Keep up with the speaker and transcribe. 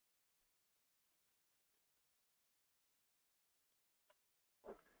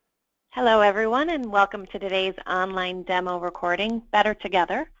Hello everyone and welcome to today's online demo recording, Better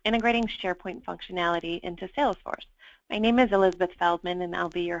Together, Integrating SharePoint Functionality into Salesforce. My name is Elizabeth Feldman and I'll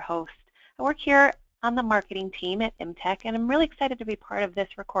be your host. I work here on the marketing team at Emtec and I'm really excited to be part of this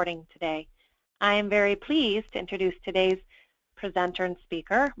recording today. I am very pleased to introduce today's presenter and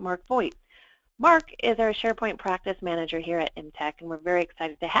speaker, Mark Voigt. Mark is our SharePoint Practice Manager here at Emtec and we're very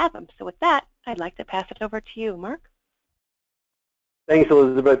excited to have him. So with that, I'd like to pass it over to you, Mark. Thanks,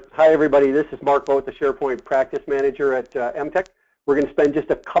 Elizabeth. Hi, everybody. This is Mark Voigt, the SharePoint Practice Manager at Emtec. We're going to spend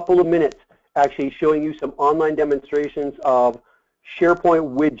just a couple of minutes actually showing you some online demonstrations of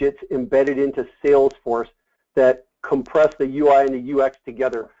SharePoint widgets embedded into Salesforce that compress the UI and the UX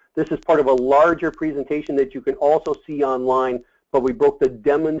together. This is part of a larger presentation that you can also see online, but we broke the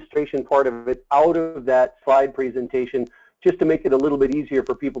demonstration part of it out of that slide presentation just to make it a little bit easier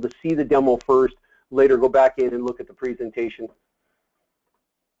for people to see the demo first, later go back in and look at the presentation.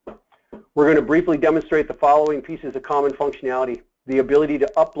 We're going to briefly demonstrate the following pieces of common functionality: the ability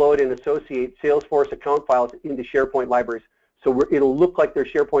to upload and associate Salesforce account files into SharePoint libraries. So it'll look like they're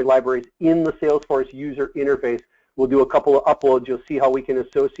SharePoint libraries in the Salesforce user interface. We'll do a couple of uploads. You'll see how we can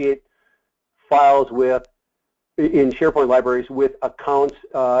associate files in SharePoint libraries with accounts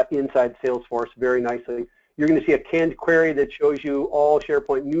inside Salesforce very nicely. You're going to see a canned query that shows you all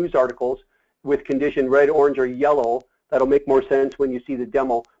SharePoint news articles with condition red, orange, or yellow. That'll make more sense when you see the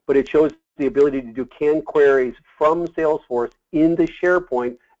demo, but it shows the ability to do canned queries from Salesforce into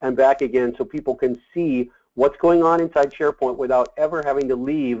SharePoint and back again so people can see what's going on inside SharePoint without ever having to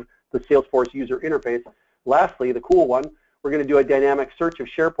leave the Salesforce user interface. Lastly, the cool one, we're going to do a dynamic search of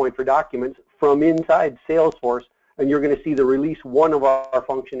SharePoint for documents from inside Salesforce, and you're going to see the release 1 of our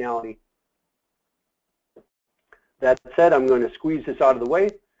functionality. That said, I'm going to squeeze this out of the way.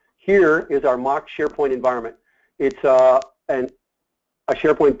 Here is our mock SharePoint environment. It's a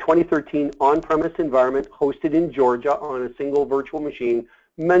SharePoint 2013 on-premise environment hosted in Georgia on a single virtual machine,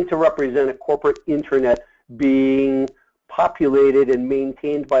 meant to represent a corporate intranet being populated and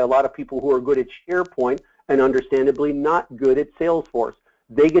maintained by a lot of people who are good at SharePoint and understandably not good at Salesforce.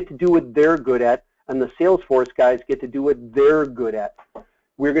 They get to do what they're good at, and the Salesforce guys get to do what they're good at.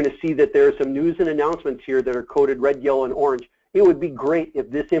 We're going to see that there are some news and announcements here that are coded red, yellow, and orange. It would be great if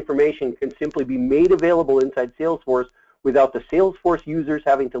this information can simply be made available inside Salesforce without the Salesforce users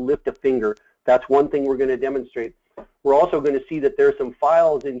having to lift a finger. That's one thing we're going to demonstrate. We're also going to see that there are some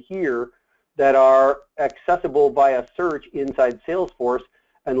files in here that are accessible via search inside Salesforce.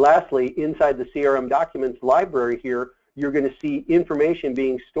 And lastly, inside the CRM Documents library here, you're going to see information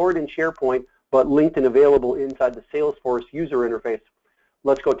being stored in SharePoint but linked and available inside the Salesforce user interface.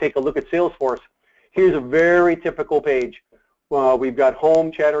 Let's go take a look at Salesforce. Here's a very typical page. We've got home,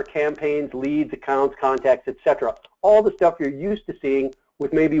 chatter, campaigns, leads, accounts, contacts, etc. All the stuff you're used to seeing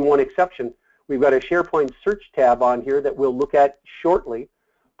with maybe one exception. We've got a SharePoint search tab on here that we'll look at shortly,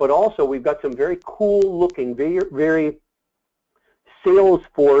 but also we've got some very cool looking, very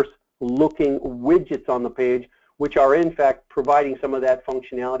Salesforce looking widgets on the page, which are in fact providing some of that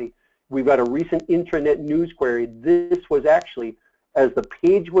functionality. We've got a recent intranet news query. This was actually, as the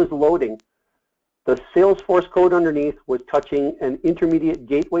page was loading, the Salesforce code underneath was touching an intermediate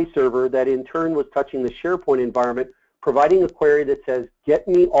gateway server that in turn was touching the SharePoint environment, providing a query that says, get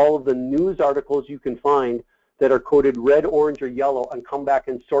me all of the news articles you can find that are coded red, orange, or yellow and come back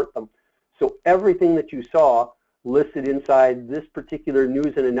and sort them. So everything that you saw listed inside this particular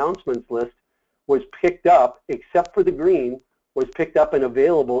news and announcements list was picked up, except for the green, was picked up and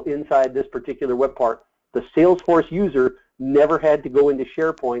available inside this particular web part. The Salesforce user never had to go into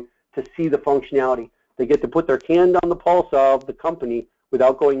SharePoint to see the functionality. They get to put their hand on the pulse of the company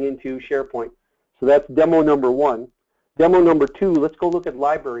without going into SharePoint. So that's demo number 1. Demo number 2, let's go look at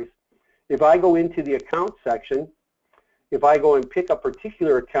libraries. If I go into the account section, if I go and pick a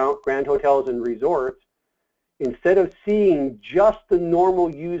particular account, Grand Hotels and Resorts, instead of seeing just the normal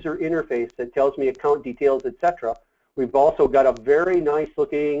user interface that tells me account details, etc., we've also got a very nice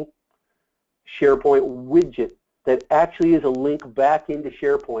looking SharePoint widget that actually is a link back into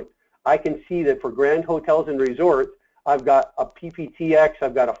SharePoint. I can see that for Grand Hotels and Resorts, I've got a PPTX,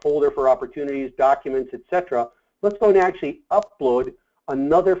 I've got a folder for opportunities, documents, etc. Let's go and actually upload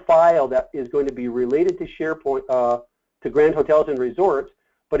another file that is going to be related to SharePoint, to Grand Hotels and Resorts,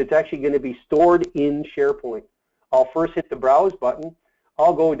 but it's actually going to be stored in SharePoint. I'll first hit the Browse button.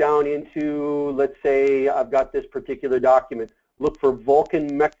 I'll go down into, let's say, I've got this particular document. Look for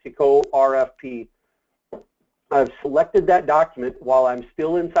Vulcan Mexico RFP. I've selected that document while I'm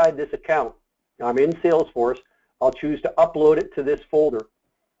still inside this account. I'm in Salesforce. I'll choose to upload it to this folder.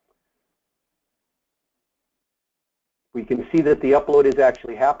 We can see that the upload is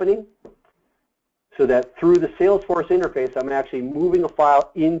actually happening, so that through the Salesforce interface, I'm actually moving a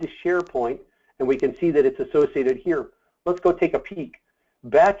file into SharePoint, and we can see that it's associated here. Let's go take a peek.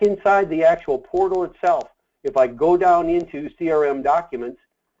 Back inside the actual portal itself, if I go down into CRM documents,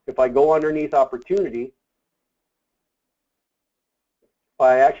 if I go underneath opportunity,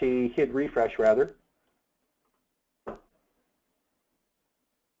 I actually hit refresh rather. I'm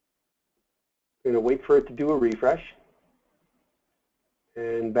going to wait for it to do a refresh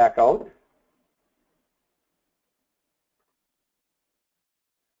and back out.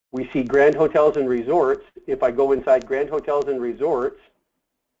 We see Grand Hotels and Resorts. If I go inside Grand Hotels and Resorts,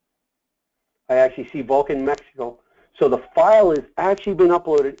 I actually see Vulcan, Mexico. So the file has actually been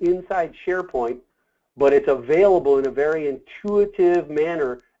uploaded inside SharePoint, but it's available in a very intuitive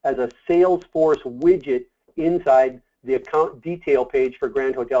manner as a Salesforce widget inside the account detail page for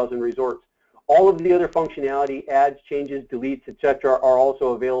Grand Hotels and Resorts. All of the other functionality, adds, changes, deletes, etc., are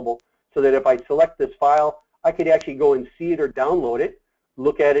also available, so that if I select this file, I could actually go and see it or download it,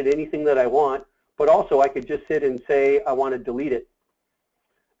 look at it, anything that I want, but also I could just sit and say I want to delete it.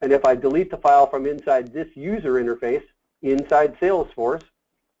 And if I delete the file from inside this user interface, inside Salesforce,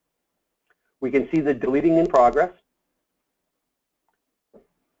 we can see the deleting in progress.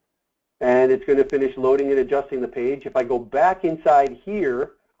 And it's going to finish loading and adjusting the page. If I go back inside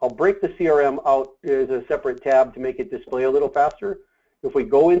here, I'll break the CRM out as a separate tab to make it display a little faster. If we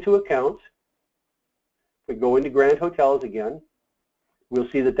go into accounts, if we go into Grand Hotels again, we'll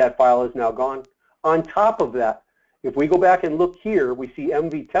see that that file is now gone. On top of that, if we go back and look here, we see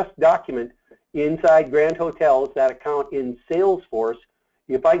MV test document inside Grand Hotels, that account in Salesforce.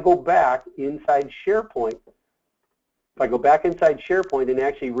 If I go back inside SharePoint, if I go back inside SharePoint and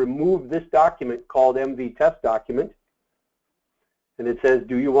actually remove this document called MV test document, and it says,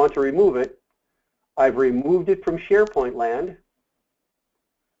 do you want to remove it? I've removed it from SharePoint land.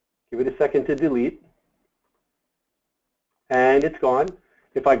 Give it a second to delete. And it's gone.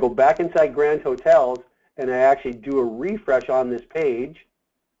 If I go back inside Grand Hotels and I actually do a refresh on this page,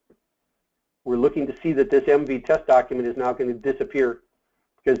 we're looking to see that this MV test document is now going to disappear,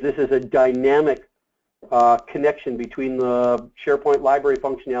 because this is a dynamic connection between the SharePoint library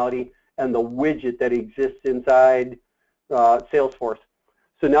functionality and the widget that exists inside Salesforce.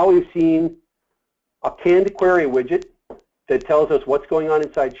 So now we've seen a canned query widget that tells us what's going on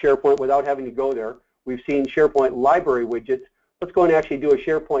inside SharePoint without having to go there. We've seen SharePoint library widgets. Let's go and actually do a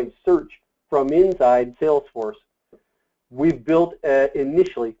SharePoint search from inside Salesforce. We've built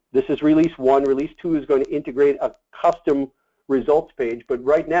initially, this is release 1, release 2 is going to integrate a custom results page, but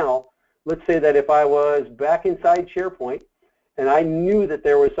right now, let's say that if I was back inside SharePoint and I knew that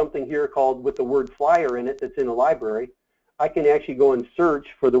there was something here called with the word flyer in it that's in a library, I can actually go and search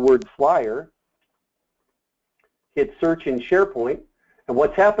for the word flyer, hit search in SharePoint, and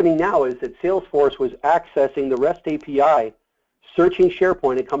what's happening now is that Salesforce was accessing the REST API, searching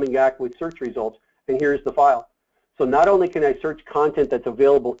SharePoint and coming back with search results, and here's the file. So not only can I search content that's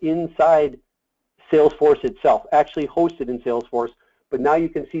available inside Salesforce itself, actually hosted in Salesforce, but now you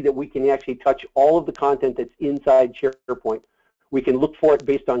can see that we can actually touch all of the content that's inside SharePoint. We can look for it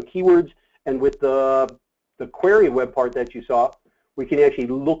based on keywords, and with the query web part that you saw, we can actually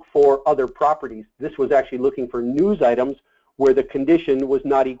look for other properties. This was actually looking for news items where the condition was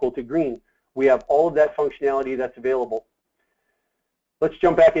not equal to green. We have all of that functionality that's available. Let's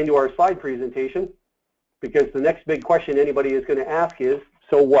jump back into our slide presentation, because the next big question anybody is going to ask is,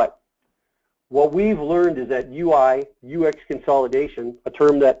 so what? What we've learned is that UI, UX consolidation, a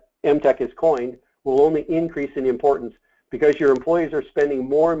term that Emtec has coined, will only increase in importance because your employees are spending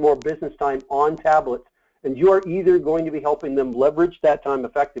more and more business time on tablets, and you are either going to be helping them leverage that time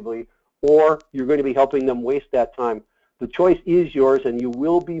effectively, or you're going to be helping them waste that time. The choice is yours, and you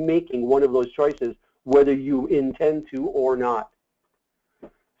will be making one of those choices whether you intend to or not.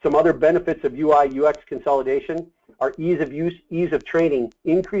 Some other benefits of UI, UX consolidation are ease of use, ease of training,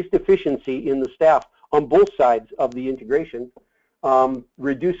 increased efficiency in the staff on both sides of the integration,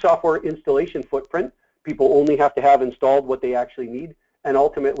 reduced software installation footprint. People only have to have installed what they actually need, and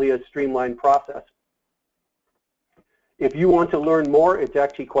ultimately a streamlined process. If you want to learn more, it's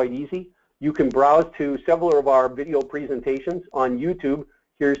actually quite easy. You can browse to several of our video presentations on YouTube.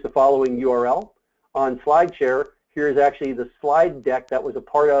 Here's the following URL. On SlideShare, here's actually the slide deck that was a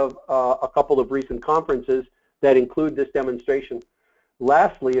part of a couple of recent conferences that include this demonstration.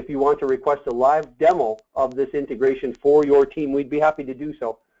 Lastly, if you want to request a live demo of this integration for your team, we'd be happy to do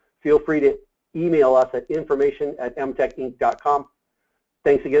so. Feel free to email us at information@emtecinc.com.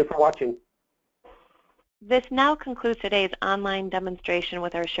 Thanks again for watching. This now concludes today's online demonstration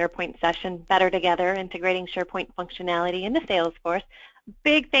with our SharePoint session, Better Together, integrating SharePoint functionality into Salesforce.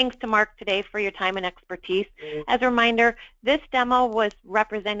 Big thanks to Mark today for your time and expertise. As a reminder, this demo was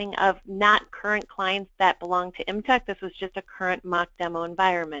representing of not current clients that belong to Emtec. This was just a current mock demo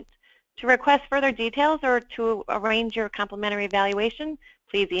environment. To request further details or to arrange your complimentary evaluation,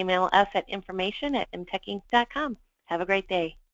 please email us at information@emtecinc.com. Have a great day.